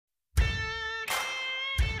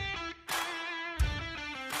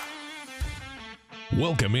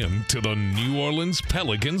Welcome in to the New Orleans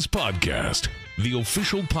Pelicans Podcast, the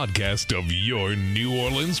official podcast of your New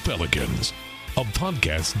Orleans Pelicans. A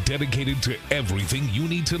podcast dedicated to everything you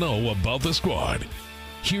need to know about the squad.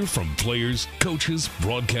 Hear from players, coaches,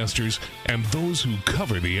 broadcasters, and those who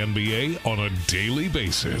cover the NBA on a daily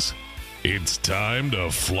basis. It's time to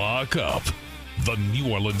flock up. The New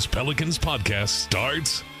Orleans Pelicans Podcast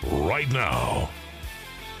starts right now.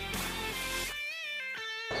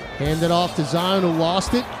 Hand it off to Zion, who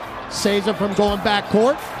lost it. Saves it from going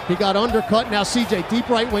backcourt. He got undercut. Now CJ, deep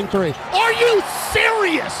right wing three. Are you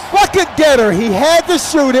serious? Bucket getter. He had to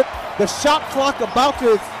shoot it. The shot clock about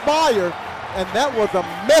to expire, and that was a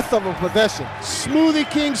mess of a possession. Smoothie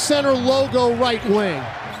King center logo right wing.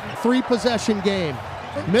 3-possession game.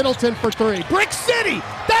 Middleton for three. Brick City.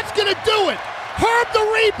 That's going to do it. Herb the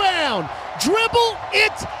rebound. Dribble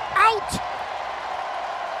it out.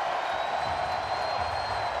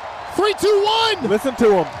 3, 2, 1. Listen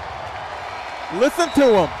to him. Listen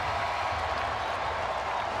to him.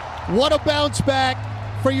 What a bounce back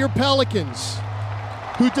for your Pelicans,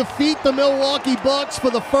 who defeat the Milwaukee Bucks for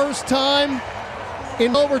the first time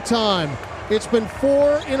in overtime. It's been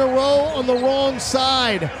 4 in a row on the wrong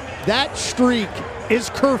side. That streak is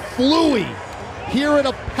kerflooey here at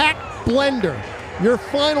a packed blender. Your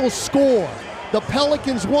final score, the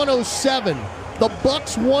Pelicans 107. The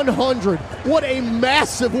Bucks 100. What a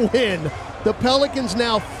massive win. The Pelicans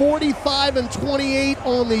now 45-28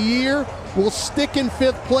 on the year. Will stick in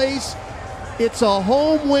 5th place. It's a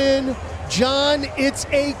home win. John, it's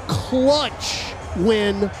a clutch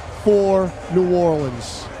win for New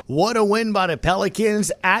Orleans. What a win by the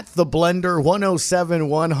Pelicans at the blender,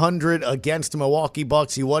 107-100 against the Milwaukee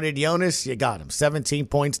Bucks. You wanted Jonas, you got him. 17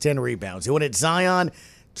 points, 10 rebounds. You wanted Zion,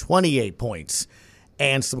 28 points.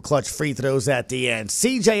 And some clutch free throws at the end.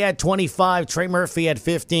 CJ had 25, Trey Murphy had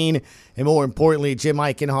 15, and more importantly, Jim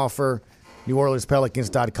Eichenhofer,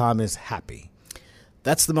 NewOrleansPelicans.com is happy.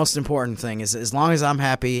 That's the most important thing, is as long as I'm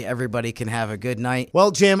happy, everybody can have a good night. Well,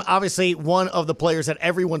 Jim, obviously one of the players that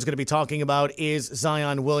everyone's going to be talking about is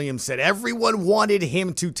Zion Williamson. Everyone wanted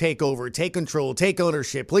him to take over, take control, take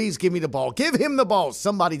ownership. Please give me the ball. Give him the ball.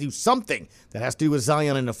 Somebody do something that has to do with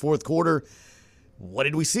Zion in the fourth quarter. What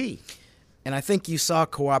did we see? And I think you saw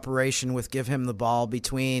cooperation with give him the ball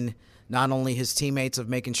between not only his teammates of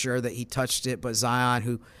making sure that he touched it, but Zion,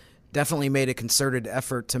 who definitely made a concerted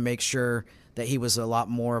effort to make sure that he was a lot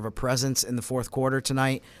more of a presence in the fourth quarter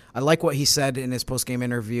tonight. I like what he said in his postgame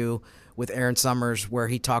interview with Aaron Summers, where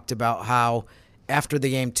he talked about how after the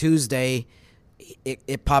game Tuesday,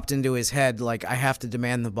 it popped into his head, like, I have to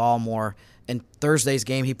demand the ball more. And Thursday's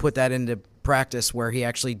game, he put that into practice where he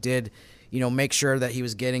actually did, make sure that he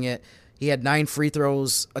was getting it. He had 9 free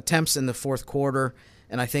throws attempts in the fourth quarter,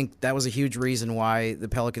 and I think that was a huge reason why the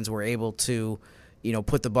Pelicans were able to,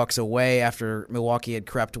 put the Bucks away after Milwaukee had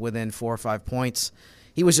crept within 4 or 5 points.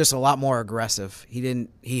 He was just a lot more aggressive.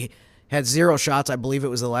 He had 0 shots. I believe it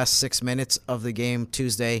was the last 6 minutes of the game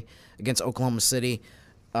Tuesday against Oklahoma City.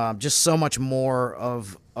 Just so much more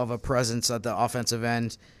of a presence at the offensive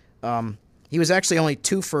end. He was actually only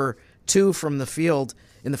 2 for 2 from the field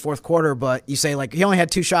in the fourth quarter, but you say, he only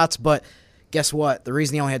had 2 shots, but guess what? The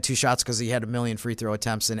reason he only had 2 shots because he had 1 million free throw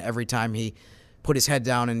attempts, and every time he put his head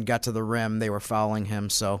down and got to the rim, they were fouling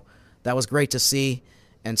him. So that was great to see,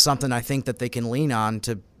 and something I think that they can lean on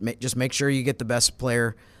to just make sure you get the best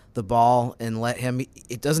player the ball and let him –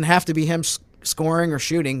 it doesn't have to be him scoring or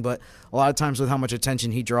shooting, but a lot of times with how much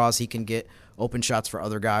attention he draws, he can get open shots for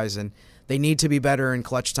other guys, and they need to be better in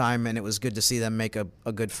clutch time, and it was good to see them make a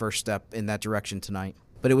good first step in that direction tonight.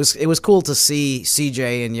 But it was cool to see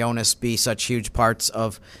CJ and Jonas be such huge parts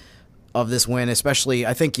of this win, especially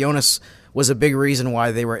I think Jonas was a big reason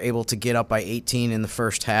why they were able to get up by 18 in the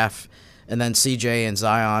first half, and then CJ and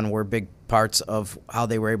Zion were big parts of how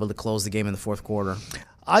they were able to close the game in the fourth quarter.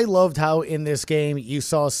 I loved how in this game you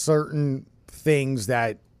saw certain things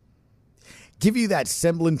that give you that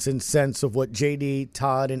semblance and sense of what JD,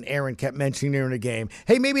 Todd, and Aaron kept mentioning during the game.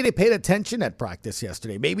 Hey, maybe they paid attention at practice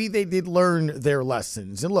yesterday. Maybe they did learn their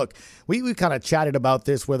lessons. And look, we kind of chatted about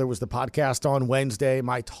this, whether it was the podcast on Wednesday,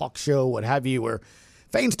 my talk show, what have you, where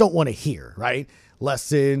fans don't want to hear, right?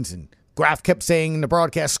 Lessons. And Graf kept saying in the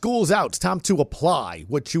broadcast, school's out. It's time to apply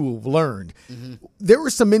what you have learned. Mm-hmm. There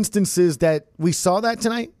were some instances that we saw that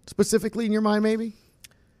tonight, specifically in your mind, maybe?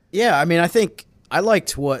 Yeah, I think I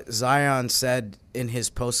liked what Zion said in his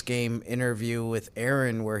post-game interview with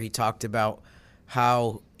Aaron, where he talked about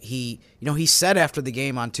how he said after the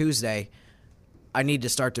game on Tuesday, I need to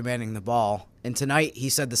start demanding the ball. And tonight he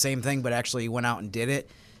said the same thing, but actually went out and did it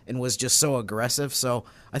and was just so aggressive. So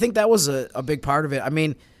I think that was a big part of it.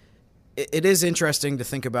 it is interesting to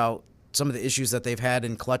think about some of the issues that they've had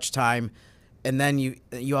in clutch time. And then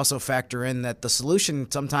you also factor in that the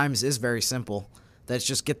solution sometimes is very simple. That's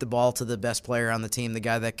just get the ball to the best player on the team, the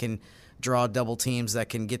guy that can draw double teams, that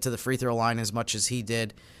can get to the free throw line as much as he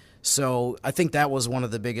did. So I think that was one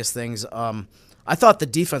of the biggest things. I thought the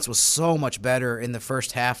defense was so much better in the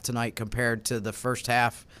first half tonight compared to the first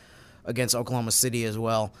half against Oklahoma City as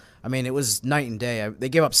well. I mean, it was night and day. They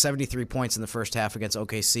gave up 73 points in the first half against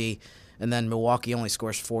OKC, and then Milwaukee only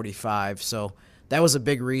scores 45. So that was a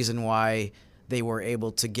big reason why they were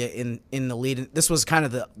able to get in the lead. This was kind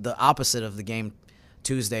of the opposite of the game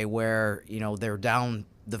Tuesday, where they were down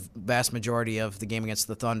the vast majority of the game against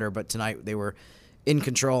the Thunder, but tonight they were in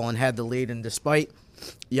control and had the lead. And despite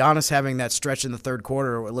Giannis having that stretch in the third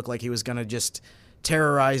quarter, it looked like he was going to just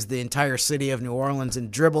terrorize the entire city of New Orleans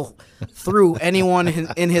and dribble through anyone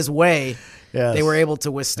in his way. Yes. They were able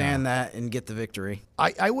to withstand that and get the victory.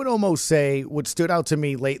 I would almost say what stood out to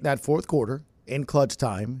me late in that fourth quarter in clutch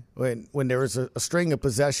time, when there was a string of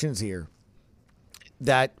possessions here,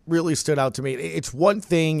 that really stood out to me. It's one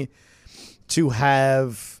thing to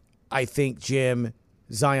have, I think, Jim,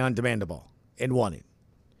 Zion demand the ball and won it.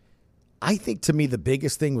 I think, to me, the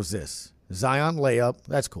biggest thing was this. Zion layup,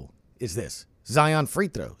 that's cool, is this. Zion free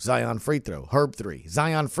throw, Zion free throw, Herb 3,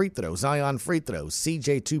 Zion free throw, Zion free throw,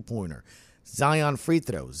 CJ 2-pointer, Zion free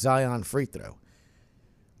throw, Zion free throw.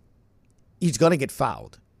 He's going to get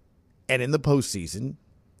fouled. And in the postseason,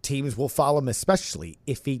 teams will foul him, especially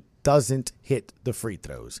if he doesn't hit the free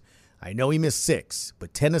throws. I know he missed 6,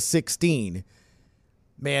 but 10 of 16,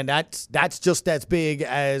 man, that's just as big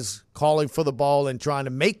as calling for the ball and trying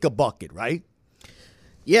to make a bucket, right?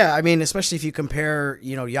 Yeah, I mean, especially if you compare,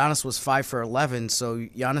 Giannis was 5 for 11, so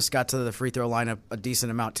Giannis got to the free throw line a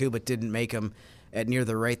decent amount too, but didn't make them at near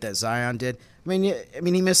the rate that Zion did. I mean,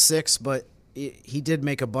 he missed 6, but he did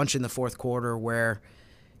make a bunch in the fourth quarter where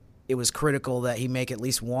it was critical that he make at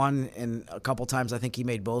least one, and a couple times I think he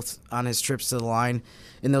made both on his trips to the line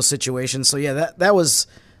in those situations. So yeah, that was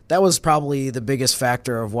probably the biggest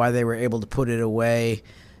factor of why they were able to put it away.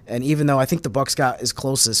 And even though I think the Bucks got as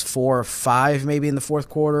close as 4 or 5 maybe in the fourth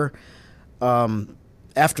quarter,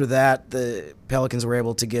 after that the Pelicans were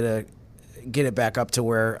able to get it back up to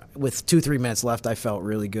where, with 2-3 minutes left, I felt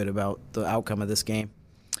really good about the outcome of this game.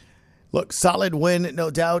 Look, solid win,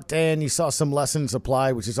 no doubt, and you saw some lessons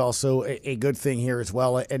applied, which is also a good thing here as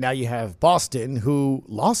well. And now you have Boston, who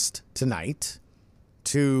lost tonight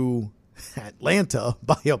to Atlanta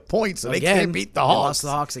by a point, so they can't beat the Hawks. They lost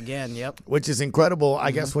the Hawks again, yep. Which is incredible,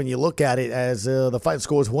 I guess, when you look at it, as the final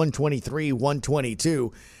score is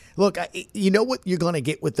 123-122. Look, you know what you're going to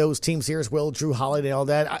get with those teams here as well, Drew Holiday and all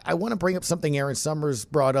that. I want to bring up something Aaron Summers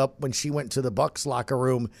brought up when she went to the Bucks locker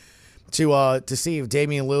room to see if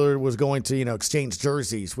Damian Lillard was going to exchange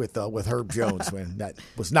jerseys with Herb Jones, when that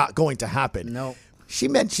was not going to happen. No. She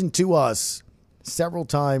mentioned to us several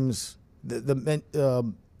times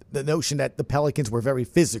the notion that the Pelicans were very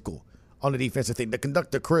physical on the defensive thing. The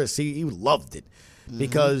conductor, Chris, he loved it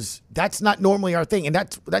because that's not normally our thing, and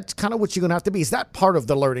that's kind of what you're going to have to be. Is that part of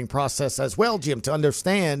the learning process as well, Jim, to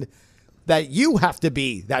understand that you have to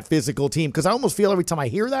be that physical team? Because I almost feel every time I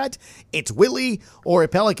hear that, it's Willie or a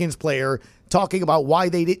Pelicans player talking about why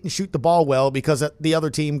they didn't shoot the ball well because the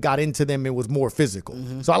other team got into them and was more physical.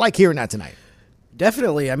 So I like hearing that tonight.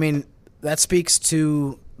 Definitely. I mean, that speaks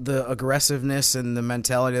to the aggressiveness and the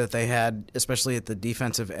mentality that they had, especially at the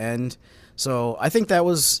defensive end. So I think that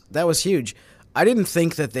was huge. I didn't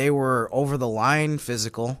think that they were over the line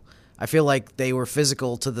physical. I feel like they were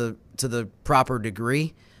physical to the proper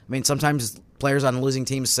degree. I mean, sometimes players on losing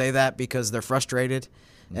teams say that because they're frustrated,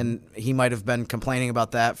 and he might have been complaining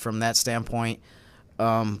about that from that standpoint.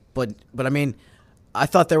 But I mean, I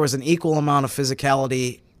thought there was an equal amount of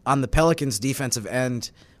physicality on the Pelicans' defensive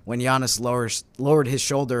end when Giannis lowered his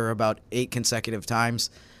shoulder about 8 consecutive times.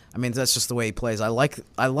 I mean, that's just the way he plays. I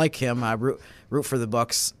like him. I root for the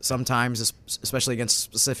Bucks sometimes, especially against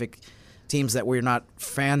specific teams that we're not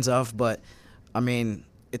fans of. But I mean,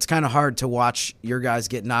 it's kind of hard to watch your guys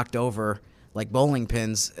get knocked over like bowling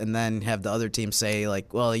pins and then have the other team say,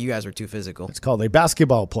 like, well, you guys are too physical. It's called a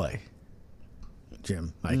basketball play,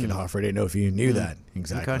 Jim. Eichenhofer. I didn't know if you knew that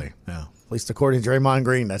exactly. Okay. No. At least according to Draymond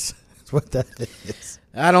Green, that's what that is.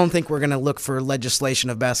 I don't think we're going to look for legislation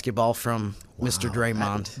of basketball from Mr.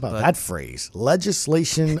 Draymond. That phrase,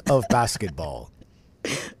 legislation of basketball.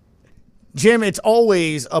 Jim, it's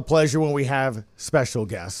always a pleasure when we have special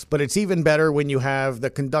guests, but it's even better when you have the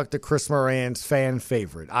conductor, Chris Moran's fan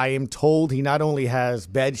favorite. I am told he not only has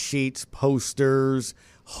bed sheets, posters,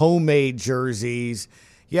 homemade jerseys.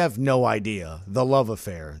 You have no idea the love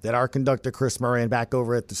affair that our conductor, Chris Moran, back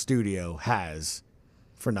over at the studio has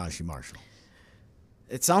for Naji Marshall.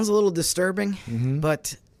 It sounds a little disturbing,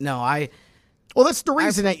 but no, Well, that's the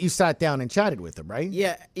reason that you sat down and chatted with him, right?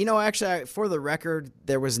 Yeah, actually, for the record,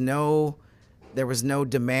 there was no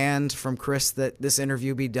demand from Chris that this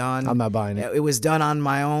interview be done. I'm not buying it. It was done on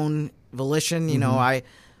my own volition. You know, I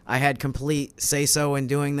had complete say-so in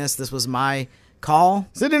doing this. This was my call.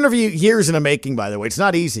 It's an interview years in the making, by the way. It's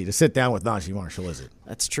not easy to sit down with Naji Marshall, is it?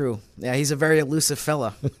 That's true. Yeah, he's a very elusive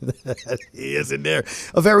fella. He is in there.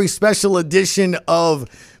 A very special edition of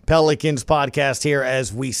Pelicans Podcast here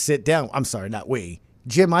as we sit down. I'm sorry, not we.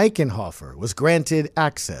 Jim Eichenhofer was granted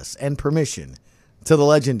access and permission to the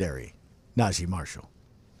legendary Naji Marshall.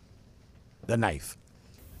 The knife.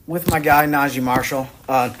 With my guy, Naji Marshall.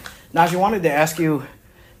 Naji, wanted to ask you,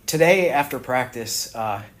 today after practice,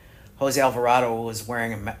 Jose Alvarado was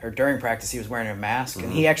during practice, he was wearing a mask,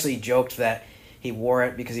 and he actually joked that he wore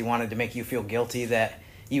it because he wanted to make you feel guilty that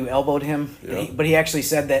you elbowed him. Yeah. But he actually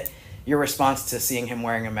said that your response to seeing him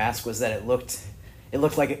wearing a mask was that it looked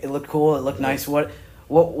cool, it looked nice. What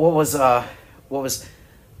was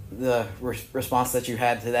the response that you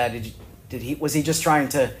had to that? Was he just trying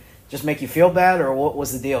to just make you feel bad, or what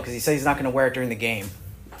was the deal? Because he said he's not going to wear it during the game.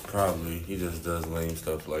 Probably. He just does lame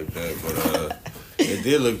stuff like that. But it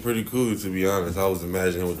did look pretty cool, to be honest. I was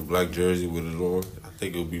imagining him with the black jersey with it on. I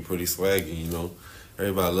think it would be pretty swaggy, you know.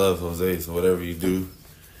 Everybody loves Jose, so whatever you do,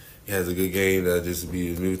 he has a good game. That just would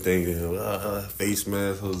be a new thing to him. Face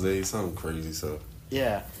mask, Jose, something crazy. So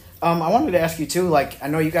yeah. I wanted to ask you, too, like, I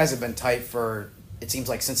know you guys have been tight for, it seems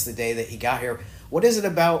like, since the day that he got here. What is it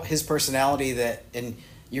about his personality and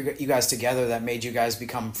you guys together that made you guys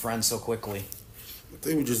become friends so quickly? I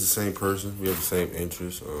think we're just the same person. We have the same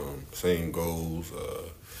interests, same goals.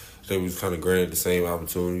 I think we was kind of granted the same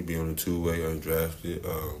opportunity, be on a two-way, undrafted.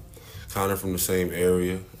 Kind of from the same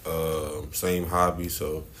area, same hobby.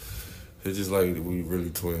 So it's just like we really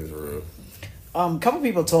twins for real. A couple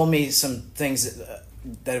people told me some things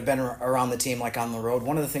that have been around the team, like on the road.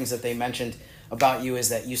 One of the things that they mentioned about you is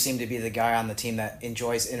that you seem to be the guy on the team that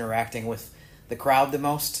enjoys interacting with the crowd the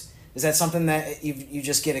most. Is that something that you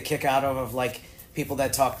just get a kick out of like people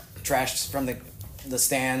that talk trash from the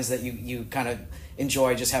stands, that you kind of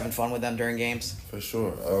enjoy just having fun with them during games? For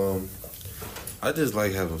sure. I just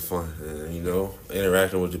like having fun and,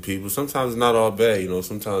 interacting with the people. Sometimes it's not all bad,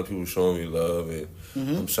 Sometimes people showing me love and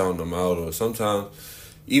I'm shouting them out. Or sometimes,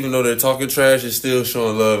 even though they're talking trash, it's still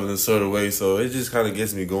showing love in a sort of way. So it just kind of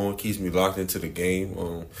gets me going, keeps me locked into the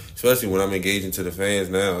game. Especially when I'm engaging to the fans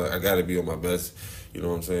now, I got to be on my best, you know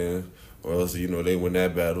what I'm saying? Or else, they win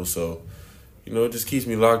that battle. So, it just keeps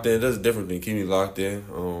me locked in. It does a different thing. Keep me locked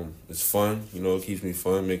in. It's fun. It keeps me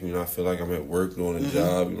fun, make me not feel like I'm at work doing a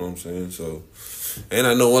job, you know what I'm saying? So, and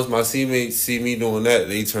I know once my teammates see me doing that,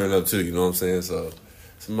 they turn up too, you know what I'm saying? So,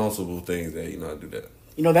 it's multiple things that, I do that.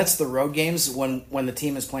 That's the road games. When the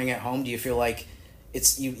team is playing at home, do you feel like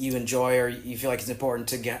it's you enjoy, or you feel like it's important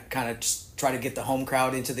to kind of just try to get the home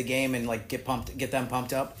crowd into the game and like get them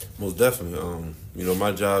pumped up? Most definitely.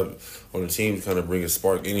 My job on the team is kind of bring a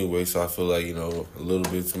spark anyway, so I feel like a little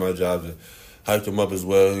bit to my job to hype them up as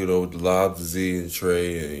well. With the Lob, the Z, and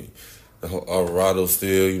Trey, and the Alvarado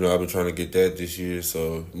still. I've been trying to get that this year,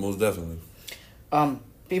 so most definitely.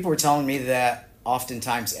 People were telling me that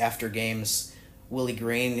oftentimes after games, Willie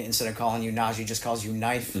Green, instead of calling you Naji, just calls you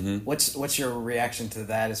Knife. What's your reaction to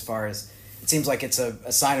that? As far as it seems like it's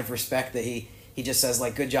a sign of respect that he just says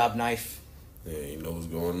like, "Good job, Knife." Yeah, he knows what's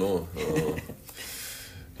going on.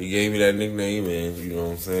 He gave me that nickname, and you know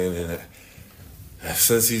what I'm saying. And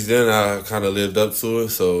since he's done, I kind of lived up to it.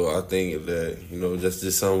 So I think that that's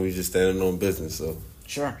just something we just standing on business. So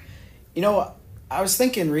sure, I was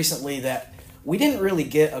thinking recently that we didn't really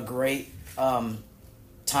get a great amount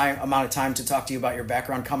of time to talk to you about your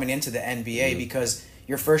background coming into the NBA because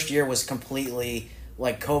your first year was completely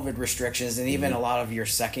like COVID restrictions, and even a lot of your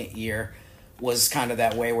second year was kind of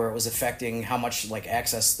that way where it was affecting how much like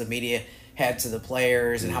access the media had to the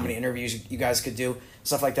players and how many interviews you guys could do,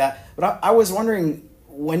 stuff like that. But I was wondering,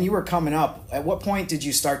 when you were coming up, at what point did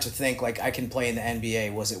you start to think like I can play in the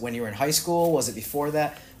NBA? Was it when you were in high school? Was it before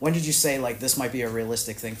that? When did you say like this might be a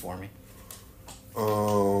realistic thing for me?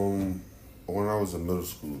 When I was in middle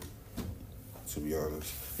school, to be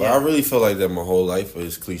honest. But I really felt like that my whole life.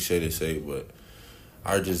 It's cliche to say, but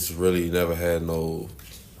I just really never had no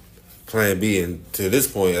plan B. And to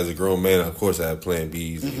this point, as a grown man, of course I had plan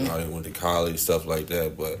Bs. I went to college, stuff like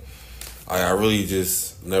that. But I really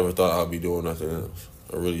just never thought I'd be doing nothing else.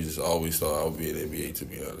 I really just always thought I would be in the NBA, to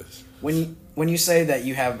be honest. When you say that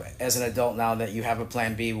you have, as an adult now, that you have a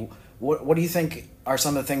plan B, What do you think are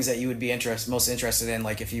some of the things that you would be most interested in,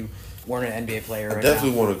 like if you weren't an NBA player? I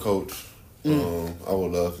definitely want to coach. I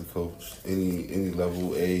would love to coach any level,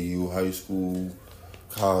 AAU, high school,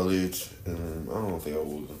 college. I don't think I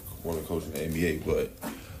would want to coach in the NBA, but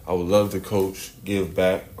I would love to coach, give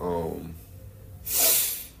back. I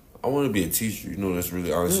want to be a teacher. You know, that's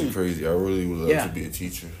really honestly crazy. I really would love to be a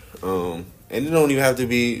teacher. And it don't even have to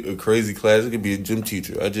be a crazy class. It could be a gym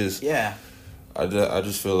teacher. I just feel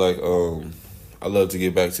like I love to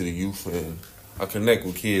get back to the youth, and I connect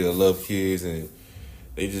with kids. I love kids, and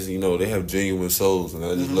they just, they have genuine souls, and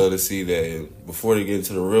I just love to see that. And before they get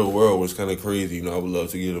into the real world, which is kind of crazy, I would love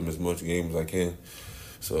to give them as much game as I can.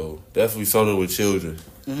 So definitely something with children.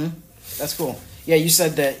 That's cool. Yeah, you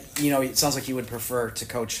said that, it sounds like you would prefer to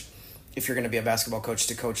coach, if you're going to be a basketball coach,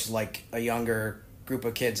 to coach like a younger group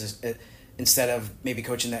of kids instead of maybe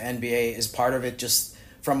coaching the NBA. Is part of it just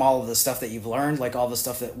from all of the stuff that you've learned, like all the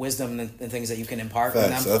stuff that wisdom and things that you can impart on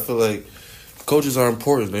them? I feel like coaches are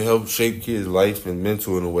important. They help shape kids' life and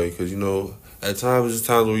mental in a way, because, at times, there's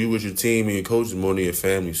times where you with your team and your coach is more than your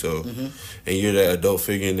family, so, and you're that adult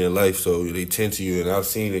figure in their life, so they tend to you, and I've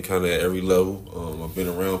seen it kind of at every level. I've been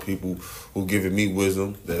around people who given me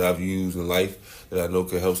wisdom that I've used in life that I know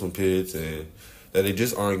could help some kids, and that they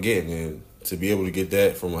just aren't getting, and to be able to get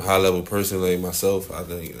that from a high-level person like myself, I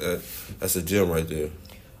think that's a gem right there.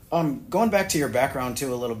 Going back to your background,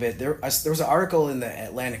 too, a little bit, there was an article in the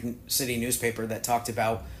Atlantic City newspaper that talked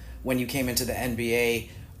about when you came into the NBA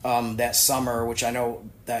that summer, which I know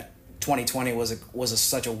that 2020 was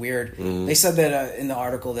such a weird. They said that in the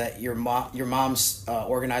article that your mom's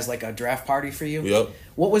organized like a draft party for you. Yep.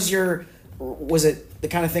 What was it the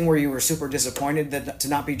kind of thing where you were super disappointed to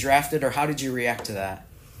not be drafted, or how did you react to that?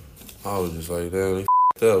 I was just like, damn, they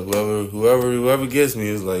f***ed up. Whoever gets me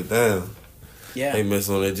is like, damn. Yeah. They missed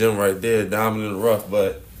on that gym right there, diamond in the rough.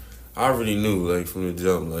 But I already knew, like, from the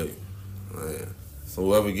jump, like, man. So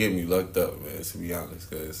whoever get me lucked up, man, to be honest,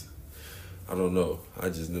 because I don't know. I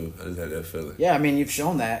just knew. I just had that feeling. Yeah, I mean, you've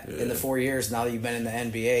shown that in the 4 years now that you've been in the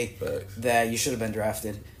NBA. Facts. That you should have been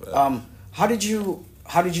drafted. Facts. How did you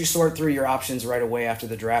sort through your options right away after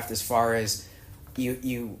the draft, as far as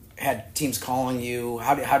you had teams calling you?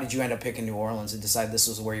 How did you end up picking New Orleans and decide this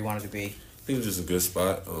was where you wanted to be? I think it was just a good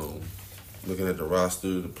spot. Looking at the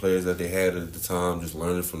roster, the players that they had at the time, just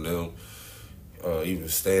learning from them. Even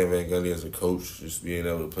Stan Van Gundy as a coach, just being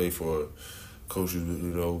able to play for coaches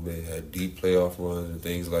who, had deep playoff runs and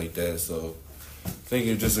things like that. So I think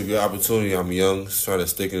it was just a good opportunity. I'm young, just trying to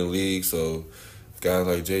stick in the league. So guys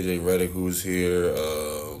like J.J. Redick, who was here,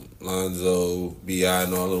 Lonzo, B.I.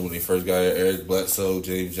 and all of them when they first got here, Eric Bledsoe,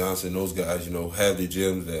 James Johnson, those guys, have the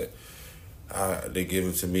gems that they give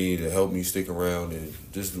it to me to help me stick around, and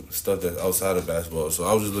just stuff that's outside of basketball. So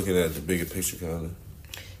I was just looking at the bigger picture kind of.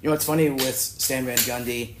 What's funny with Stan Van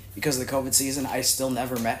Gundy, because of the COVID season, I still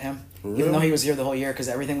never met him, Really? even though he was here the whole year because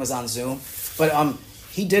everything was on Zoom. But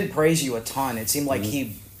he did praise you a ton. It seemed like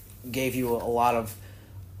he gave you a lot of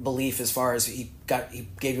belief as far as he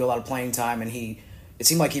gave you a lot of playing time, and it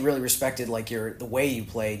seemed like he really respected like the way you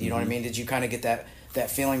played. You know what I mean? Did you kind of get that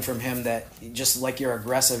feeling from him that just like your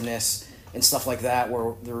aggressiveness and stuff like that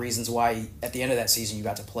were the reasons why at the end of that season you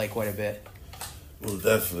got to play quite a bit? Well,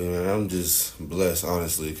 definitely, man. I'm just blessed,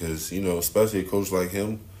 honestly, because, especially a coach like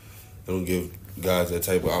him, they don't give guys that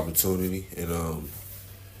type of opportunity, and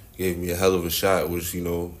gave me a hell of a shot, which,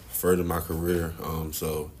 furthered my career.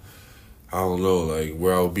 So I don't know, like,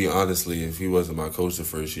 where I would be, honestly, if he wasn't my coach the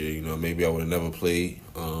first year. Maybe I would have never played.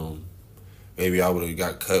 Maybe I would have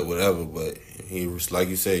got cut, whatever, but he, like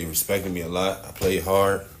you said, he respected me a lot. I played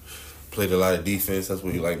hard, played a lot of defense. That's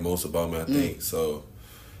what he liked most about me, I think. So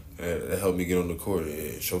that helped me get on the court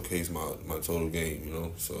and showcase my total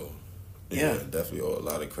game, So, yeah, definitely owe a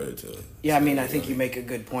lot of credit to it. Yeah, I mean, I think you make a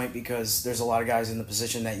good point, because there's a lot of guys in the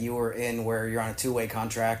position that you were in where you're on a two-way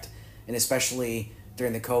contract, and especially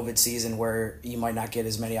during the COVID season where you might not get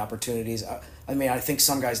as many opportunities. I mean, I think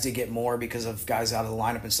some guys did get more because of guys out of the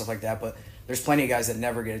lineup and stuff like that, but there's plenty of guys that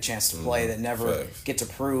never get a chance to play, that never get to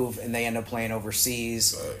prove, and they end up playing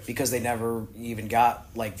overseas because they never even got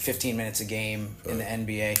like 15 minutes a game in the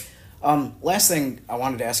NBA. Last thing I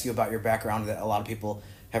wanted to ask you about your background, that a lot of people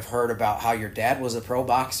have heard about, how your dad was a pro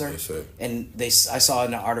boxer. Yes, sir. And I saw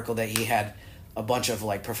in an article that he had a bunch of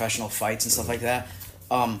like professional fights and stuff like that.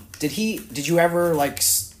 Did you ever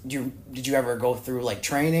go through like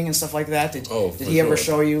training and stuff like that? Did he ever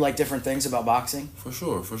show you like different things about boxing? For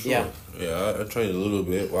sure. Yeah, I trained a little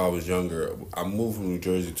bit while I was younger. I moved from New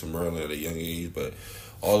Jersey to Maryland at a young age, but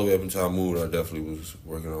all the way up until I moved, I definitely was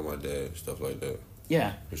working on my dad, stuff like that.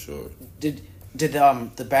 Yeah, for sure. Did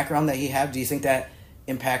the background that he had, do you think that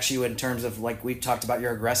impacts you in terms of, like, we've talked about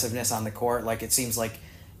your aggressiveness on the court. Like, it seems like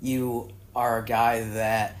you are a guy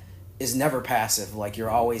that is never passive. Like, you're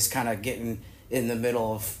always kind of getting in the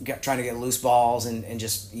middle of trying to get loose balls, and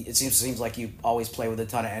just it seems like you always play with a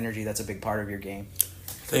ton of energy. That's a big part of your game.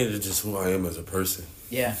 I think it's just who I am as a person.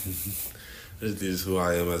 Yeah. It's just who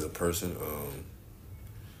I am as a person.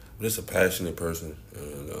 I'm just a passionate person,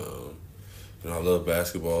 and I love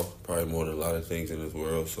basketball probably more than a lot of things in this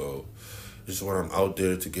world. So just when I'm out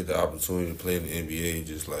there to get the opportunity to play in the NBA,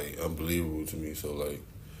 just like unbelievable to me. So like,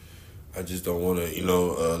 I just don't want to,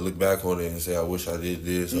 look back on it and say I wish I did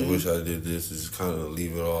this, I wish I did this. Just kind of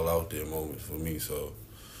leave it all out there moments for me. So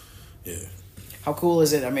yeah. How cool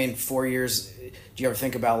is it? I mean, 4 years. Do you ever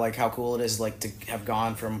think about like how cool it is like to have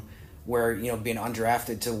gone from where being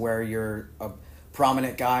undrafted to where you're a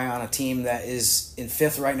prominent guy on a team that is in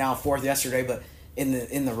fifth right now, fourth yesterday, but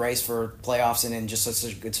in the race for playoffs and in just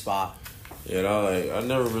such a good spot? Yeah, I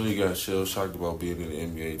never really got shell shocked about being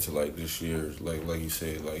in the NBA till like this year. Like you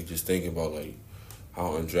said, like just thinking about like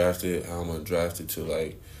how I'm undrafted to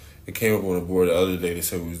like it came up on the board the other day. They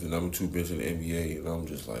said we was the number 2 bench in the NBA, and I'm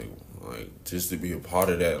just like just to be a part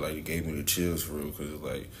of that, like it gave me the chills for real. Because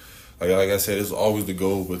like I said, it's always the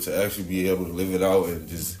goal, but to actually be able to live it out and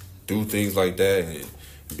just do things like that and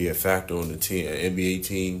be a factor on the team, an NBA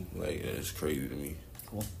team, like it's crazy to me.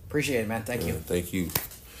 Cool, appreciate it, man. Thank you. Thank you.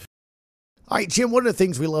 All right, Jim, one of the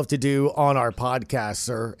things we love to do on our podcast,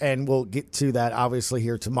 sir, and we'll get to that obviously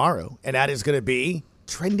here tomorrow, and that is going to be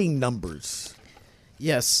trending numbers.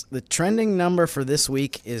 Yes, the trending number for this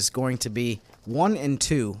week is going to be 1 and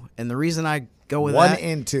 2. And the reason I go with 1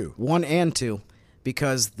 and 2. 1 and 2,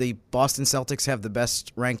 because the Boston Celtics have the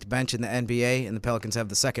best ranked bench in the NBA and the Pelicans have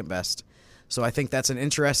the second best. So I think that's an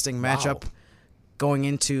interesting matchup going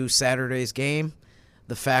into Saturday's game.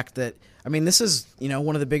 The fact that, I mean, this is,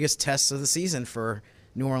 one of the biggest tests of the season for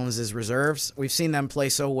New Orleans' reserves. We've seen them play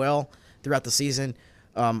so well throughout the season.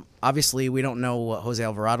 Obviously, we don't know what Jose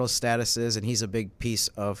Alvarado's status is, and he's a big piece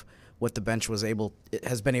of what the bench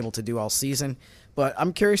has been able to do all season. But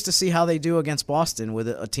I'm curious to see how they do against Boston with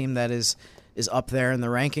a team that is up there in the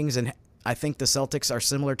rankings. And I think the Celtics are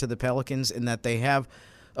similar to the Pelicans in that they have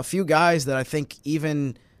a few guys that I think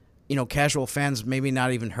even casual fans maybe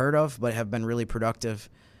not even heard of, but have been really productive.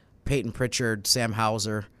 Peyton Pritchard, Sam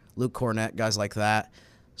Hauser, Luke Cornett, guys like that.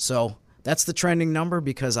 So that's the trending number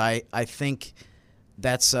because I think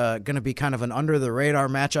that's going to be kind of an under-the-radar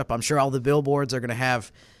matchup. I'm sure all the billboards are going to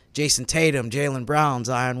have Jason Tatum, Jaylen Brown,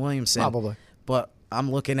 Zion Williamson. Probably. But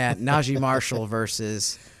I'm looking at Naji Marshall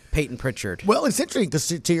versus Peyton Pritchard. Well, it's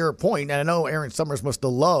interesting to your point, and I know Aaron Summers must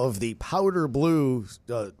have loved the powder blue,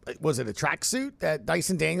 was it a tracksuit that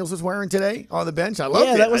Dyson Daniels was wearing today on the bench? I loved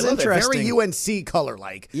it. Yeah, that was interesting. Very UNC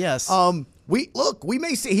color-like. Yes. We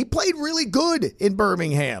may see he played really good in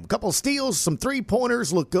Birmingham. A couple steals, some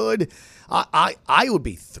three-pointers look good. I would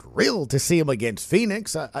be thrilled to see him against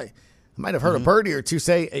Phoenix. I might have heard a birdie or two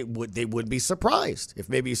say they would be surprised if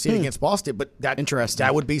maybe you see it against Boston, but interesting.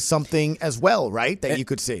 That would be something as well, right? That you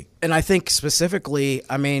could see. And I think specifically,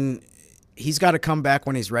 I mean, he's got to come back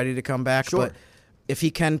when he's ready to come back. Sure. But if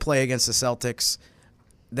he can play against the Celtics,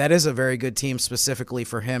 that is a very good team specifically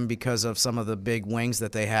for him because of some of the big wings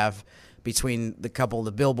that they have between the couple of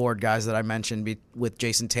the billboard guys that I mentioned with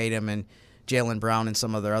Jason Tatum and Jaylen Brown and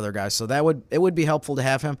some of their other guys. So it would be helpful to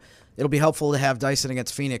have him. It'll be helpful to have Dyson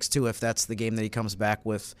against Phoenix, too, if that's the game that he comes back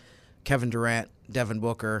with Kevin Durant, Devin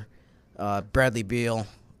Booker, Bradley Beal.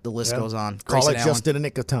 The list goes on. Call Grayson it just in a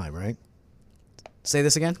nick of time, right? Say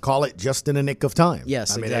this again? Call it just in a nick of time.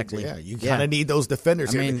 Yes, exactly. You kind of need those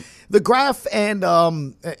defenders here. mean, the Graf and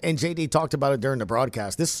JD talked about it during the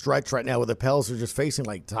broadcast. This stretch right now where the Pels are just facing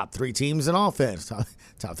like top 3 teams in offense,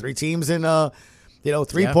 top 3 teams in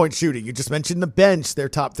three-point shooting. You just mentioned the bench, they're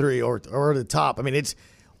top 3 or the top. I mean, it's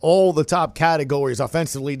all the top categories,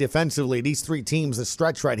 offensively, defensively. These 3 teams, the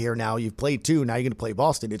stretch right here now, you've played 2, now you're going to play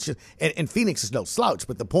Boston. It's just and Phoenix is no slouch,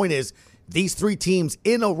 but the point is these 3 teams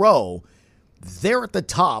in a row, they're at the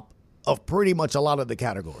top of pretty much a lot of the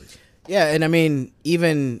categories. Yeah, and I mean,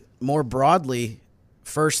 even more broadly,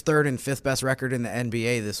 first, third, and fifth best record in the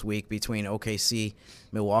NBA this week between OKC,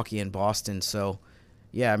 Milwaukee, and Boston. So,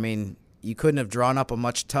 yeah, I mean, you couldn't have drawn up a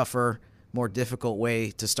much tougher, more difficult way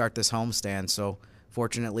to start this homestand. So,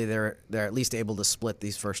 fortunately, they're at least able to split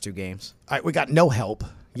these first 2 games. All right, we got no help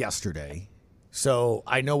yesterday. So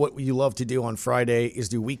I know what you love to do on Friday is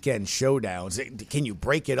do weekend showdowns. Can you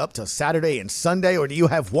break it up to Saturday and Sunday, or do you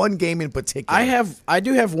have one game in particular? I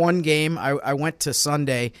do have one game. I went to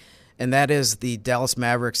Sunday, and that is the Dallas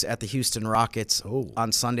Mavericks at the Houston Rockets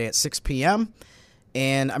on Sunday at 6 p.m.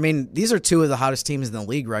 And, I mean, these are 2 of the hottest teams in the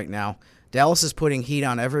league right now. Dallas is putting heat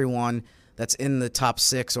on everyone that's in the top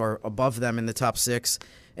 6 or above them in the top 6.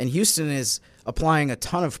 And Houston is applying a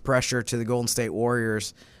ton of pressure to the Golden State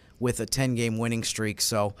Warriors with a 10-game winning streak.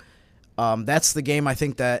 So that's the game I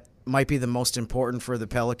think that might be the most important for the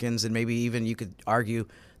Pelicans, and maybe even you could argue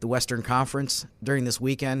the Western Conference during this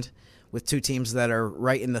weekend, with two teams that are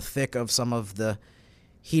right in the thick of some of the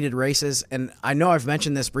heated races. And I know I've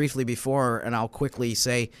mentioned this briefly before, and I'll quickly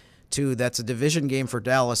say, too, that's a division game for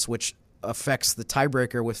Dallas, which affects the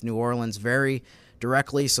tiebreaker with New Orleans very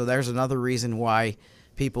directly. So there's another reason why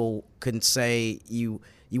people can say you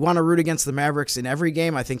want to root against the Mavericks in every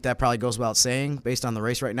game. I think that probably goes without saying based on the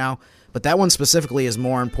race right now. But that one specifically is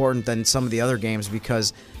more important than some of the other games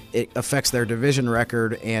because it affects their division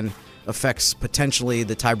record and affects potentially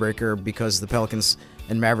the tiebreaker because the Pelicans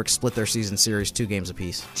and Mavericks split their season series 2 games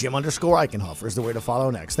apiece. Jim_Eichenhofer is the way to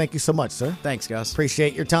follow next. Thank you so much, sir. Thanks, Gus.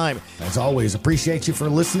 Appreciate your time. As always, appreciate you for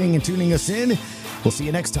listening and tuning us in. We'll see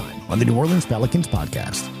you next time on the New Orleans Pelicans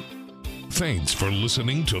Podcast. Thanks for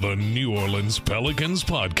listening to the New Orleans Pelicans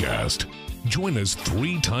Podcast. Join us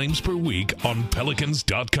 3 times per week on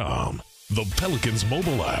Pelicans.com, the Pelicans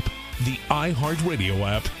mobile app, the iHeartRadio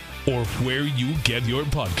app, or where you get your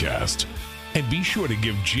podcasts. And be sure to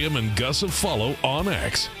give Jim and Gus a follow on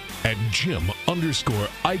X at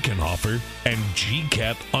Jim_Eichenhofer and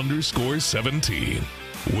GCat_17.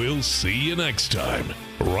 We'll see you next time,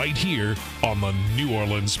 right here on the New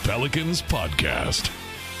Orleans Pelicans Podcast.